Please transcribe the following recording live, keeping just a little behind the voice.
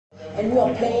and you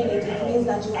are playing it, it means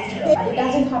that you have to pay. It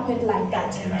doesn't happen like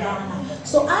that in Ghana.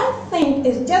 So I think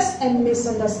it's just a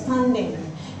misunderstanding.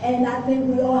 And I think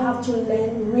we all have to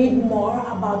read more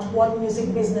about what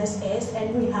music business is,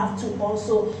 and we have to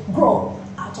also grow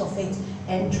out of it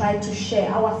and try to share.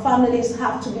 Our families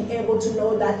have to be able to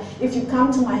know that if you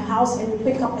come to my house and you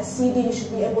pick up a CD, you should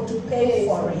be able to pay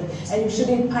for it, and you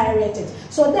shouldn't pirate it.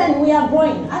 So then we are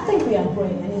growing. I think we are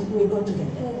growing, and we're going to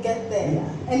get there. We'll get there.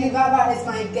 Yeah. Elivava is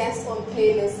my guest on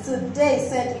playlist today.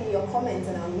 Send in your comments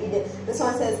and I'll read it. This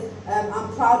one says,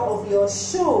 I'm proud of your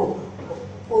show.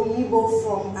 Oyibo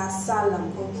from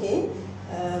Asalam, okay.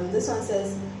 This one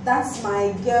says, that's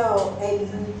my girl,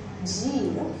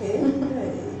 G, okay.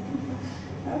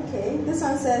 Okay, this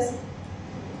one says,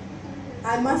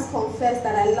 I must confess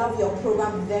that I love your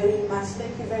program very much.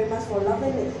 Thank you very much for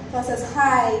loving it. This one says,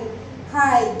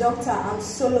 hi, doctor, I'm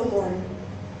Solomon,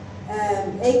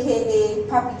 aka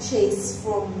Papi Chase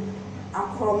from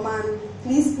Akroman.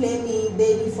 Please play me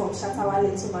Baby from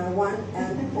Shatawale to my one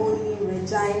and only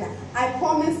Regina. I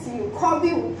promise you,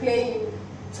 Kobe will play you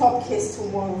Top Kiss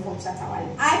tomorrow from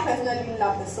Shatawale. I personally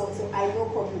love the song, so I know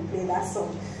Kobe will play that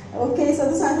song. Okay,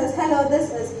 so this one says, hello, this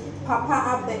is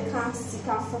Papa Abeka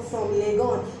Sikafu from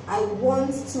Legon. I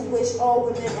want to wish all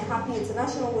women a happy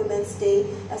International Women's Day,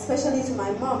 especially to my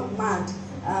mom, Mad,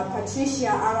 Patricia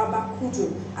Araba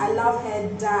Kujo. I love her,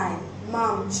 die.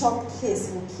 Mom, chop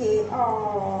kiss, okay?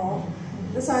 Oh.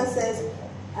 This one says,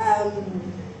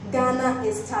 Ghana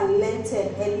is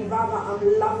talented. Elivava,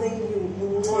 I'm loving you.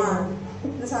 Mwah.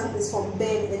 This one is from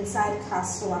Ben inside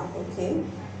Kaswa, okay?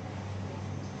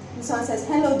 This one says,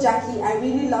 hello Jackie, I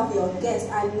really love your guest.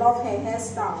 I love her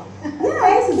hairstyle.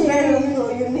 Yeah, it's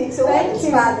very unique. So what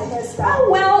inspired the hairstyle? Oh,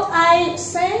 well,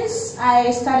 since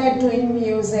I started doing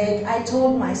music, I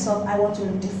told myself I want to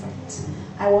look different.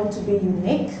 I want to be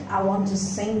unique, I want to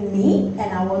sing me,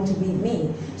 and I want to be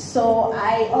me. So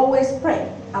I always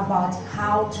pray about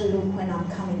how to look when I'm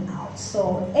coming out.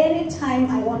 So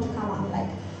anytime I want to come out, I'm like,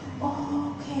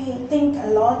 oh, okay, think a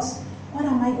lot. What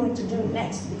am I going to do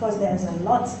next? Because there's a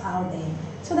lot out there.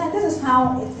 So that this is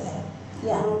how it's okay,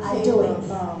 I do it.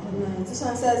 Nice. This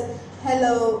one says,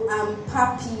 hello, I'm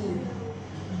Papi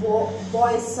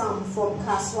Boy Sam from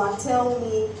Kaswa.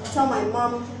 Tell my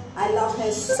mom I love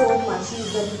her so much.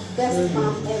 She's the best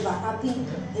mom ever. Happy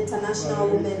International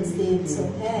Women's Day to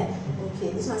her. Okay,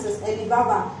 this one says,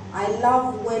 Elivava, I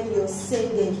love when you're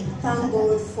singing. Thank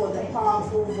God for the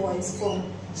powerful voice from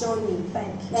Johnny.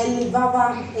 Thank you.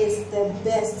 Elivava is the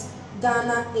best.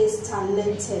 Ghana is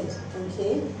talented.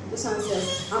 Okay, this one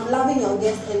says, I'm loving your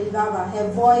guest Elivava. Her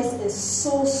voice is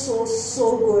so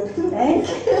good. Thank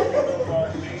you.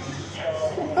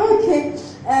 Okay.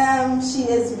 She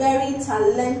is very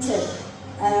talented.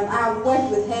 I've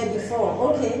worked with her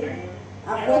before. Okay,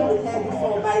 I've worked with her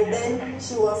before. By then,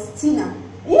 she was Tina.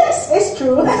 Yes, it's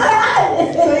true. So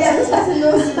yeah, this person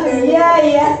knows you very well.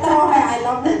 Yeah. Tell her I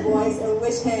love her voice and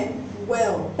wish her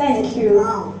well. Thank you.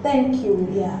 Thank you.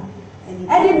 Yeah.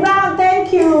 Eddie Brown,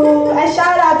 thank you. And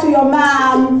shout out to your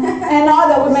mom and all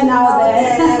the women out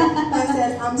there.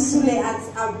 Says, I'm Sule at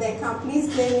Abdeka.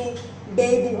 Please play me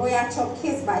Baby Oya Chop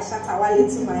Kiss by Shatawale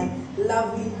to my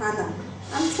lovely Hannah.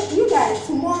 You guys,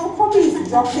 tomorrow Kobe is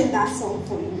dropping that song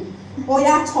for you.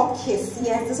 Oya Chop Kiss.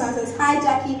 Yes, this one says, hi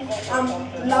Jackie, I'm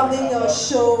loving your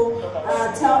show.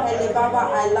 Tell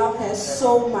Elivava I love her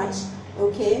so much.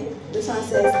 Okay, this one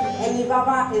says,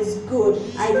 Elivava is good.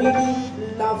 I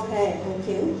really love her.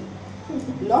 Okay,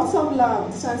 lots of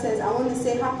love. This one says, I want to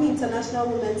say Happy International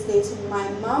Women's Day to my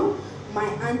mom, my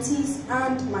aunties,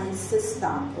 and my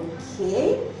sister.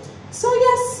 Okay, so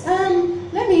yes,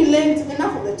 let me link,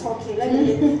 enough of the talking, let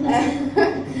me link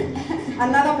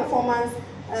another performance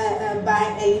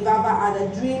by Elivava at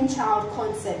the Dream Child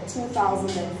Concert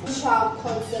 2004. Child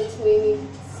Concert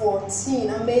 2014,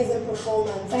 amazing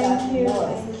performance. Thank you.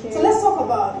 Thank you. So let's talk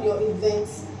about your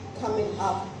events coming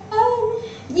up.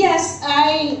 Yes,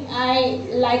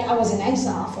 I was in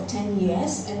exile for 10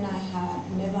 years and I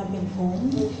had never been home.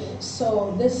 Okay.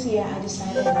 So this year I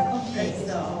decided that okay, it's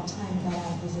about time that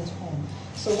I visit home.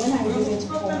 So when I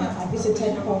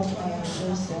visited home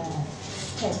this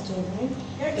 3rd January,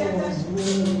 it was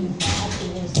really bad,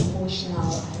 it was emotional. I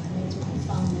met my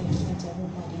family, I met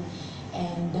everybody,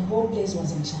 and the whole place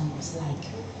was in shambles, like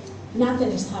nothing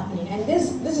is happening. And this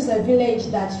is a village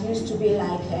that used to be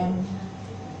like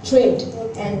trade,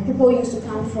 and people used to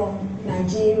come from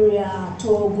Nigeria,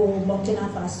 Togo, Burkina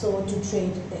Faso to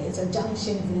trade there. It's a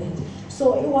junction village,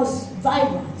 so it was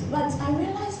vibrant. But I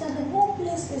realized that the whole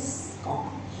place is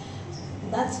gone.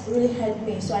 That really helped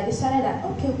me. So I decided that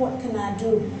okay, what can I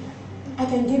do I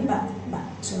can give back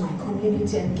to my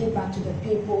community and give back to the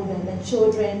people, the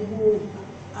children who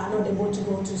are not able to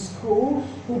go to school,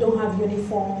 who don't have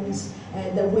uniforms,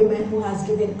 the women who has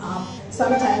given up.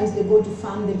 Sometimes they go to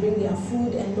farm, they bring their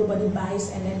food and nobody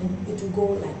buys, and then it will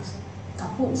go like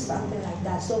kaput, something like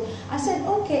that. So I said,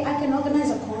 okay, I can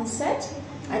organize a concert.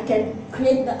 I can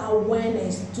create the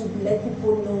awareness to let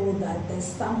people know that there's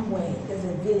somewhere, there's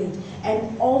a village.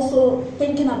 And also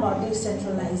thinking about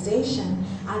decentralization,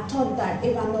 I thought that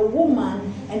if I'm a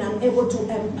woman and I'm able to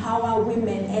empower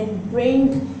women and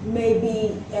bring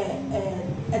maybe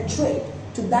a trade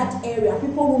to that area,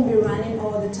 people won't be running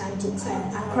all the time to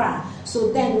Accra.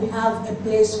 So then we have a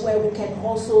place where we can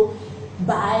also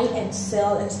buy and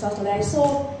sell and stuff like that.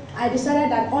 So I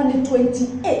decided that on the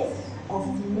 28th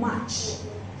of March,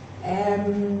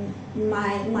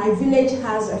 my village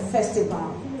has a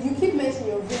festival. You keep mentioning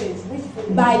your village. Which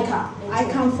village? Baika.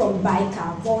 I come from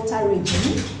Baika, Volta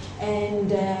region.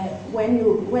 And when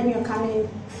you're coming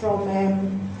from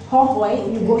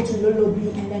Hohoi, you go to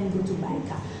Lolobi and then you go to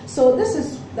Baika. So this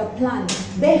is the plan.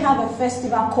 They have a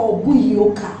festival called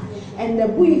Buyoka. And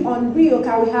on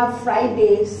Buyoka we have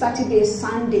Friday, Saturday,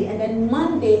 Sunday, and then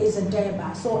Monday is a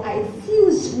Derba. So I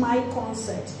fused my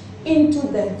concert into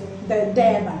the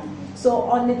Derba. So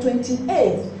on the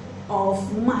 28th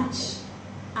of March,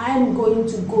 I'm going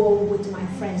to go with my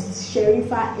friends.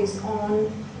 Sherifa is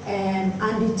on,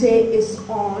 Andite is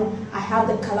on. I have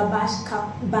the Calabash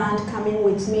band coming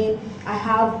with me. I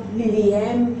have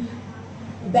Lillian,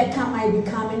 Becca might be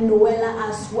coming, Noella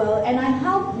as well. And I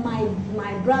have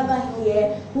my brother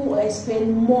here who will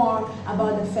explain more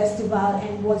about the festival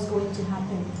and what's going to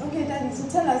happen. Okay, Daddy, so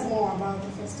tell us more about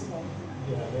the festival.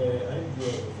 Yeah, the idea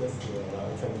of the festival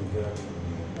actually began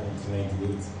in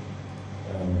 1998.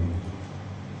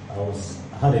 I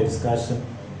had a discussion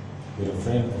with a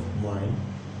friend of mine,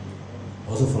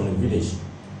 also from the village.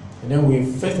 And then we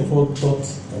first of all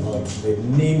talked about the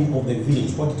name of the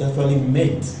village, what it actually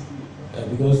meant.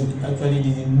 Because we actually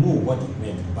didn't know what it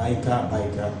meant,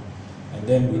 Baika. And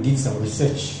then we did some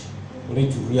research only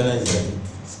to realize that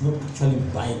it's not actually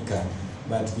Baika,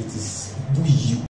 but it is Buyu.